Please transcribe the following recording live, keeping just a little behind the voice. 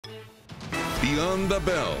Beyond the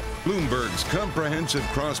Bell, Bloomberg's comprehensive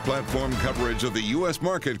cross-platform coverage of the U.S.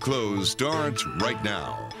 market close starts right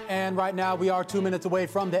now. And right now, we are 2 minutes away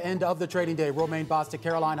from the end of the trading day. Romaine Bostick,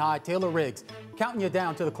 Hyde, Taylor Riggs, counting you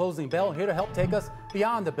down to the closing bell. Here to help take us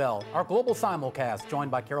beyond the bell, our global simulcast,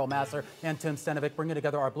 joined by Carol Massar and Tim Stenovec, bringing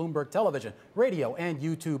together our Bloomberg Television, radio, and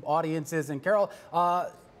YouTube audiences. And Carol,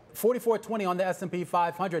 44.20 on the S&P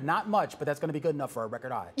 500, not much, but that's going to be good enough for a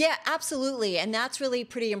record high. Yeah, absolutely, and that's really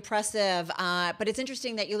pretty impressive. But it's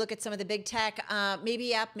interesting that you look at some of the big tech,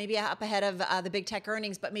 maybe up ahead of the big tech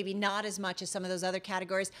earnings, but maybe not as much as some of those other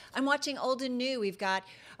categories. I'm watching old and new. We've got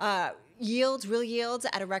real yields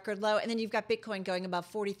at a record low, and then you've got Bitcoin going above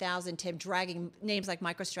 40,000, Tim, dragging names like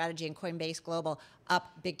MicroStrategy and Coinbase Global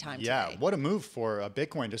up big time today. Yeah, what a move for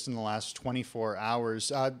Bitcoin just in the last 24 hours.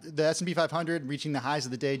 The S&P 500 reaching the highs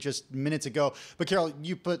of the day just minutes ago. But Carol,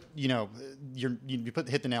 you hit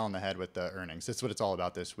the nail on the head with the earnings. That's what it's all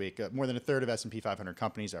about this week. More than a third of S&P 500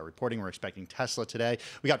 companies are reporting. We're expecting Tesla today.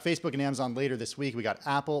 We got Facebook and Amazon later this week. We got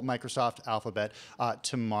Apple, Microsoft, Alphabet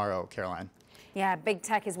tomorrow. Caroline. Yeah, big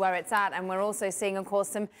tech is where it's at. And we're also seeing, of course,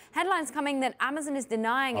 some headlines coming that Amazon is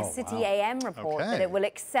denying a Citi AM report that it will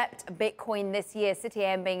accept Bitcoin this year. Citi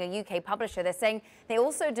AM being a UK publisher. They're saying they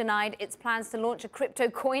also denied its plans to launch a crypto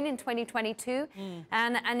coin in 2022.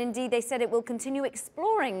 And indeed, they said it will continue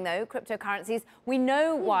exploring, though, cryptocurrencies. We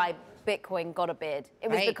know why Bitcoin got a bid. It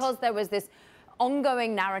was because there was this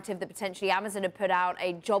ongoing narrative that potentially Amazon had put out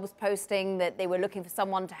a jobs posting that they were looking for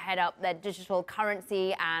someone to head up their digital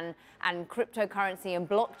currency and cryptocurrency and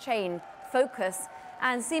blockchain focus.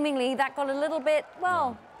 And seemingly that got a little bit,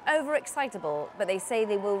 well, overexcitable. But they say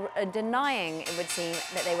they will, denying, it would seem,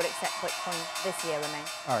 that they would accept Bitcoin this year, Romaine.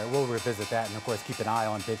 All right, we'll revisit that. And, of course, keep an eye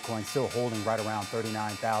on Bitcoin, still holding right around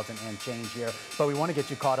 39,000 and change here. But we want to get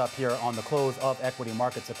you caught up here on the close of equity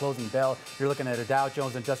markets. The closing bell, you're looking at a Dow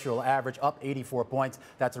Jones Industrial Average up 84 points.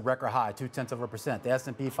 That's a record high, 0.2%. The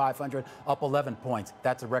S&P 500 up 11 points.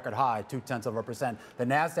 That's a record high, 0.2%. The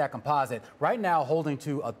NASDAQ Composite right now holding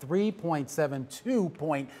to a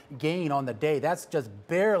 3.72-point gain on the day. That's just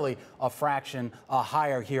barely a fraction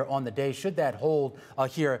higher here on the day. Should that hold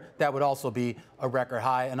here, that would also be a record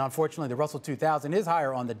high. And unfortunately, the Russell 2000 is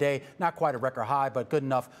higher on the day. Not quite a record high, but good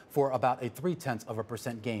enough for about a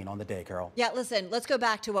 0.3% gain on the day, Carol. Yeah, listen, let's go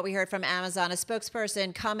back to what we heard from Amazon. A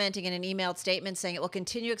spokesperson commenting in an emailed statement saying it will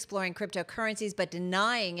continue exploring cryptocurrencies, but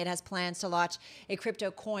denying it has plans to launch a crypto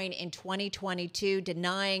coin in 2022,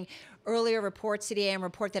 denying earlier reports, CDAM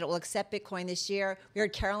report, that it will accept Bitcoin this year. We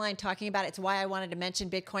heard Caroline talking about it. It's why I wanted to mention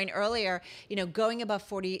Bitcoin earlier, going above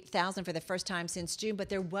 40,000 for the first time since June. But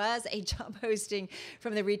there was a job posting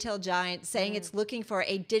from the retail giant saying it's looking for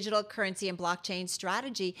a digital currency and blockchain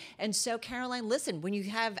strategy. And so, Caroline, listen, when you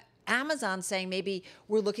have Amazon saying maybe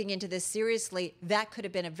we're looking into this seriously, that could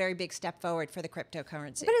have been a very big step forward for the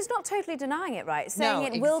cryptocurrency. But it's not totally denying it, right?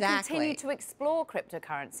 Saying it will continue to explore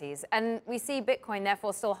cryptocurrencies. And we see Bitcoin,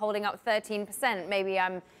 therefore, still holding up 13%. Maybe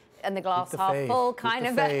I'm in the glass half full kind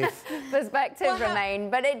of perspective,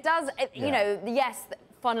 Romaine. But it does, yes,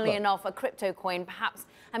 funnily enough, a crypto coin, perhaps.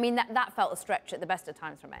 I mean, that felt a stretch at the best of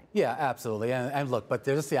times, Romaine. Yeah, absolutely. And look, but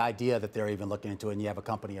there's just the idea that they're even looking into it, and you have a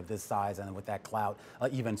company of this size and with that clout,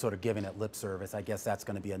 even sort of giving it lip service. I guess that's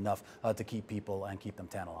going to be enough to keep people and keep them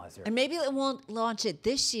tantalized here. And maybe it won't launch it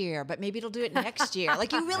this year, but maybe it'll do it next year.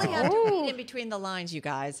 Like, you really have to read in between the lines, you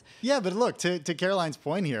guys. Yeah, but look, to Caroline's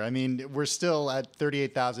point here, I mean, we're still at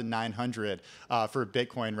 38,900 for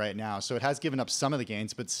Bitcoin right now. So it has given up some of the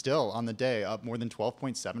gains, but still on the day up more than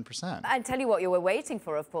 12.7%. I tell you what you were waiting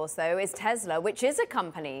for, of course, though, is Tesla, which is a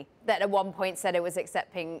company that at one point said it was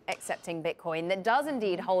accepting Bitcoin, that does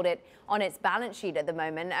indeed hold it on its balance sheet at the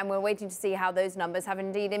moment. And we're waiting to see how those numbers have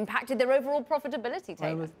indeed impacted their overall profitability,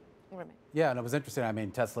 Taylor. Yeah, and it was interesting. I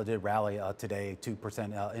mean, Tesla did rally today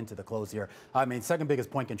 2% into the close here. I mean, second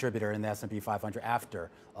biggest point contributor in the S&P 500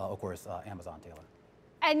 after, of course, Amazon, Taylor.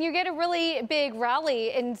 And you get a really big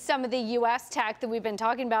rally in some of the U.S. tech that we've been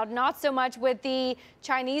talking about, not so much with the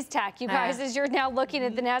Chinese tech, you guys, as you're now looking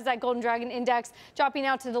at the NASDAQ Golden Dragon Index dropping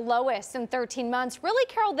out to the lowest in 13 months. Really,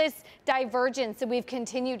 Carol, this divergence that we've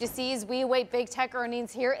continued to see as we await big tech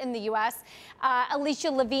earnings here in the U.S.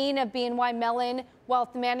 Alicia Levine of BNY Mellon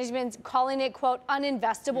Wealth Management calling it, quote,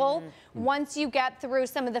 uninvestable once you get through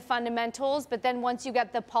some of the fundamentals, but then once you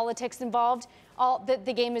get the politics involved,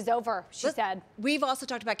 the game is over, she said. We've also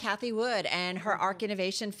talked about Kathy Wood and her ARK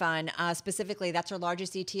Innovation Fund. Specifically, that's her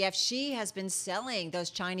largest ETF. She has been selling those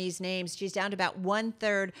Chinese names. She's down to about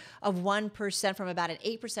 1/3 of 1% from about an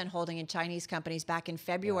 8% holding in Chinese companies back in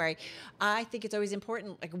February. I think it's always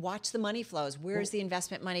important, like, watch the money flows. Where's the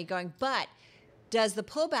investment money going? But Does the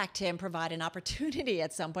pullback, Tim, provide an opportunity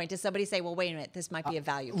at some point? Does somebody say, well, wait a minute, this might be a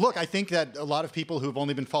value? Look, I think that a lot of people who've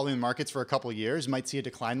only been following the markets for a couple of years might see a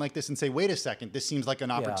decline like this and say, wait a second, this seems like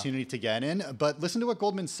an opportunity to get in. But listen to what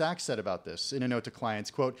Goldman Sachs said about this in a note to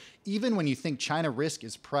clients. Quote, even when you think China risk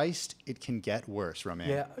is priced, it can get worse,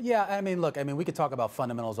 Romaine. Yeah. I mean, look, we could talk about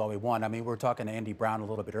fundamentals all we want. I mean, we were talking to Andy Brown a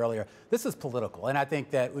little bit earlier. This is political. And I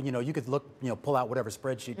think that, you could look, pull out whatever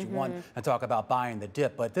spreadsheet you want and talk about buying the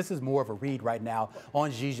dip. But this is more of a read right now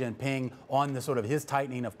on Xi Jinping, on the sort of his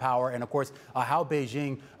tightening of power, and of course, how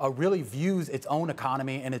Beijing really views its own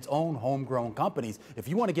economy and its own homegrown companies. If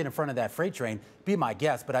you want to get in front of that freight train, be my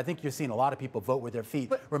guest. But I think you're seeing a lot of people vote with their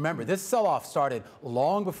feet. Remember, this sell-off started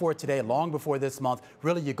long before today, long before this month.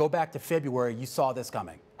 Really, you go back to February, you saw this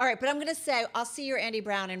coming. All right, but I'm going to say, I'll see your Andy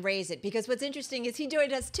Brown and raise it, because what's interesting is he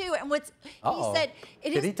doing us too. And he said,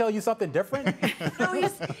 did he tell you something different? No,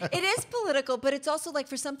 it is political, but it's also like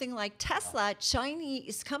for something like Tesla,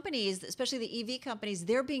 Chinese companies, especially the EV companies,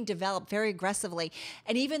 they're being developed very aggressively.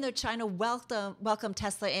 And even though China welcomed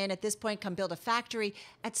Tesla in at this point, come build a factory,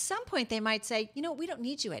 at some point they might say, we don't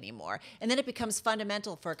need you anymore. And then it becomes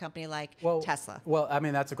fundamental for a company like Tesla. Well, I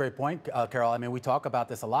mean, that's a great point, Carol. I mean, we talk about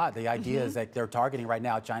this a lot. The idea is that they're targeting right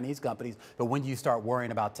now Chinese companies, but when you start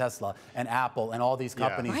worrying about Tesla and Apple and all these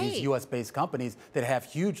companies, these U.S.-based companies that have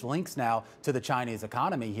huge links now to the Chinese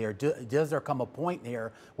economy here, does there come a point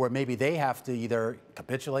here where maybe they have to either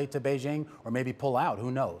capitulate to Beijing or maybe pull out? Who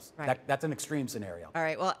knows? Right. That's an extreme scenario. All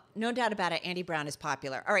right. Well, no doubt about it. Andy Brown is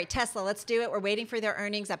popular. All right, Tesla, let's do it. We're waiting for their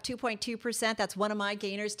earnings, up 2.2%. That's one of my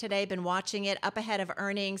gainers today. Been watching it, up ahead of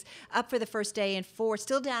earnings, up for the first day in 4.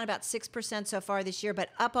 Still down about 6% so far this year, but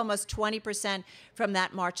up almost 20% from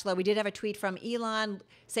that March low. We did have a tweet from Elon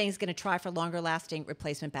saying he's going to try for longer-lasting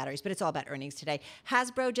replacement batteries, but it's all about earnings today.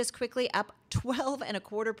 Hasbro, just quickly, up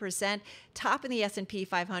 12.25%, top in the S&P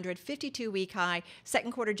 500, 52-week high,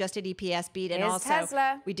 second quarter adjusted EPS beat, and also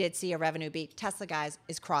Tesla. We did see a revenue beat. Tesla, guys,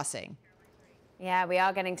 is crossing. Yeah, we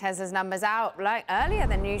are getting Tesla's numbers out earlier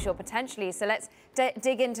than usual, potentially. So let's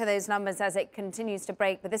dig into those numbers as it continues to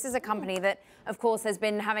break. But this is a company that, of course, has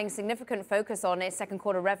been having significant focus on its second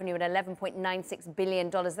quarter revenue at $11.96 billion.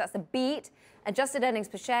 That's the beat. Adjusted earnings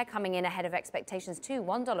per share coming in ahead of expectations too,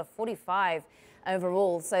 $1.45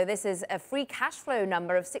 overall. So this is a free cash flow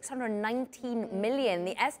number of $619 million.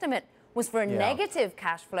 The estimate was for a negative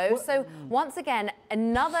cash flow. So once again,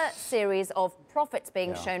 another series of profits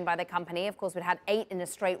being shown by the company. Of course, we'd had 8 in a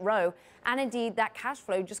straight row. And indeed, that cash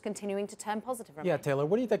flow just continuing to turn positive. Yeah, Taylor,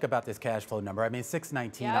 what do you think about this cash flow number? I mean,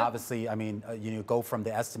 619, obviously, I mean, go from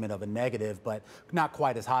the estimate of a negative, but not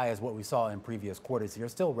quite as high as what we saw in previous quarters. You're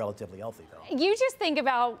still relatively healthy, though. You just think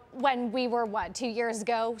about when we were, 2 years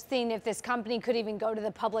ago, seeing if this company could even go to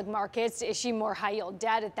the public markets to issue more high-yield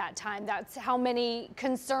debt at that time. That's how many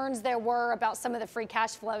concerns there were about some of the free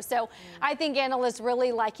cash flow. So I think analysts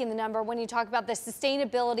really liking the number. When you talk about the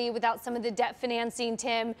sustainability without some of the debt financing,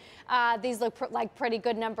 Tim, these look like pretty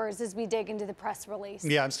good numbers as we dig into the press release.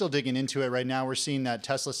 Yeah, I'm still digging into it right now. We're seeing that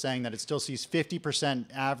Tesla saying that it still sees 50%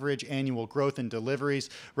 average annual growth in deliveries.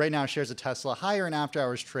 Right now, shares of Tesla higher in after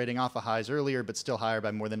hours trading off of highs earlier, but still higher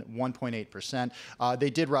by more than 1.8%. They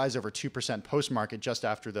did rise over 2% post-market just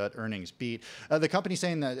after the earnings beat. The company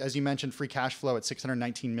saying that, as you mentioned, free cash flow at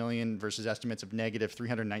 $619 million versus estimates of negative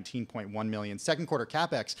 $319.1 million. Second quarter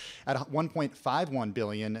CapEx at $1.51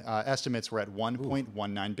 billion. Estimates were at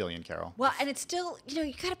 $1.19 billion, Carol. Well, and it's still,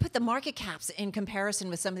 you got to put the market caps in comparison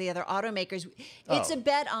with some of the other automakers. It's a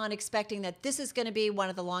bet on expecting that this is going to be one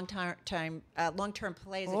of the long-term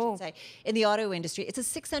plays, I should say, in the auto industry. It's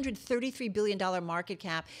a $633 billion market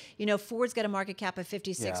cap. Ford's got a market cap of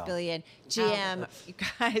 $56 billion. GM, you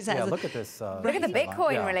guys, look at this. Look at the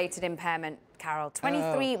Bitcoin-related impairment, Carol,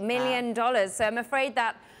 $23 million. So I'm afraid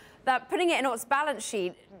that putting it in its balance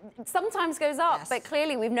sheet sometimes goes up, but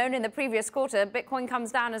clearly we've known in the previous quarter Bitcoin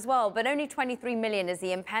comes down as well, but only 23 million is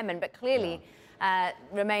the impairment, but clearly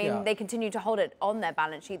Romaine, they continue to hold it on their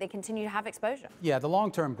balance sheet. They continue to have exposure. Yeah, the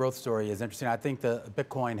long-term growth story is interesting. I think the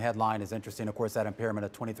Bitcoin headline is interesting. Of course, that impairment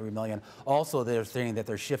of 23 million. Also, they're saying that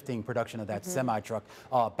they're shifting production of that semi-truck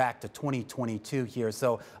back to 2022 here.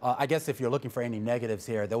 So I guess if you're looking for any negatives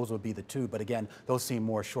here, those would be the two. But again, those seem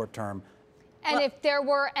more short-term. And if there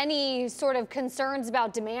were any sort of concerns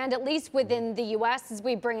about demand, at least within the U.S., as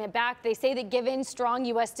we bring it back, they say that given strong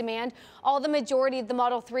U.S. demand, all the majority of the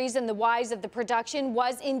Model 3s and the Ys of the production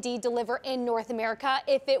was indeed delivered in North America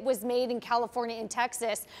if it was made in California and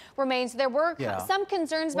Texas. Remains there were some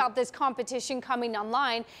concerns about this competition coming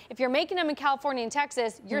online. If you're making them in California and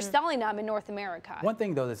Texas, you're selling them in North America. One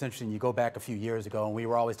thing, though, that's interesting, you go back a few years ago, and we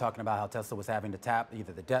were always talking about how Tesla was having to tap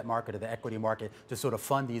either the debt market or the equity market to sort of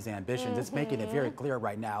fund these ambitions. It's making making it very clear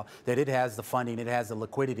right now that it has the funding, it has the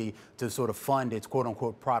liquidity to sort of fund its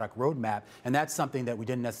quote-unquote product roadmap. And that's something that we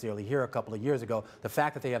didn't necessarily hear a couple of years ago. The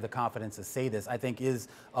fact that they have the confidence to say this, I think, is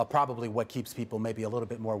probably what keeps people maybe a little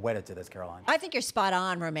bit more wedded to this, Caroline. I think you're spot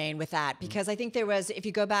on, Romaine, with that, because I think there was, if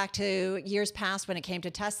you go back to years past when it came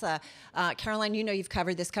to Tesla, Caroline, you know you've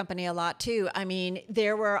covered this company a lot too. I mean,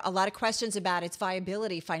 there were a lot of questions about its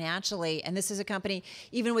viability financially, and this is a company,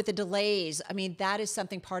 even with the delays, I mean, that is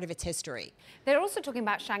something part of its history. They're also talking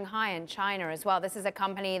about Shanghai and China as well. This is a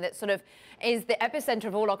company that sort of is the epicenter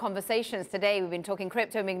of all our conversations today. We've been talking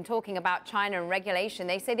crypto, we've been talking about China and regulation.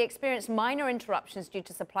 They say they experienced minor interruptions due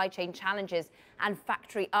to supply chain challenges and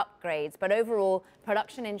factory upgrades. But overall,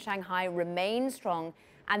 production in Shanghai remains strong,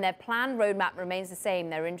 and their planned roadmap remains the same.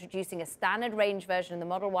 They're introducing a standard range version of the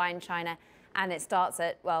Model Y in China, and it starts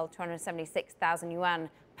at, well, 276,000 yuan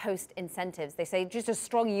post incentives. They say due to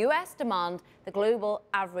strong US demand, the global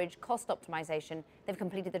average cost optimization, they've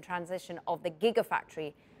completed the transition of the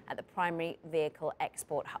Gigafactory at the primary vehicle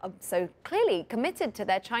export hub. So clearly committed to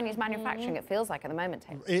their Chinese manufacturing, it feels like at the moment.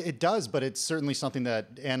 It does, but it's certainly something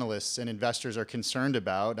that analysts and investors are concerned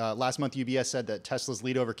about. Last month, UBS said that Tesla's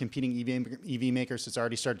lead over competing EV makers has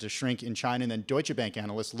already started to shrink in China, and then Deutsche Bank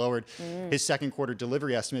analyst lowered his second quarter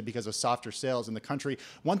delivery estimate because of softer sales in the country.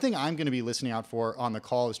 One thing I'm going to be listening out for on the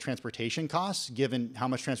call is transportation costs, given how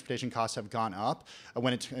much transportation costs have gone up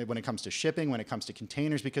when it comes to shipping, when it comes to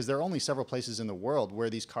containers, because there are only several places in the world where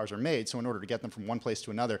these cars are made. So in order to get them from one place to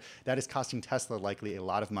another, that is costing Tesla likely a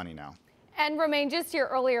lot of money now. And Romaine, just to your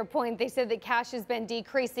earlier point, they said that cash has been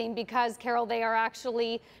decreasing because, Carol, they are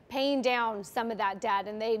actually paying down some of that debt,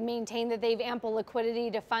 and they maintain that they have ample liquidity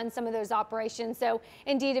to fund some of those operations. So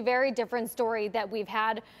indeed, a very different story that we've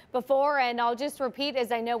had before. And I'll just repeat,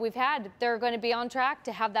 as I know we've had, they're going to be on track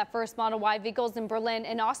to have that first Model Y vehicles in Berlin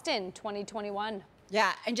and Austin 2021.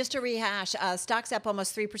 Yeah, and just to rehash, stocks up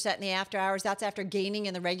almost 3% in the after hours. That's after gaining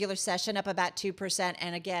in the regular session, up about 2%.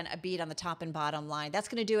 And again, a beat on the top and bottom line. That's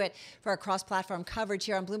going to do it for our cross-platform coverage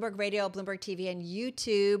here on Bloomberg Radio, Bloomberg TV, and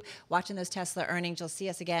YouTube. Watching those Tesla earnings. You'll see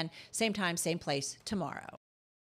us again, same time, same place tomorrow.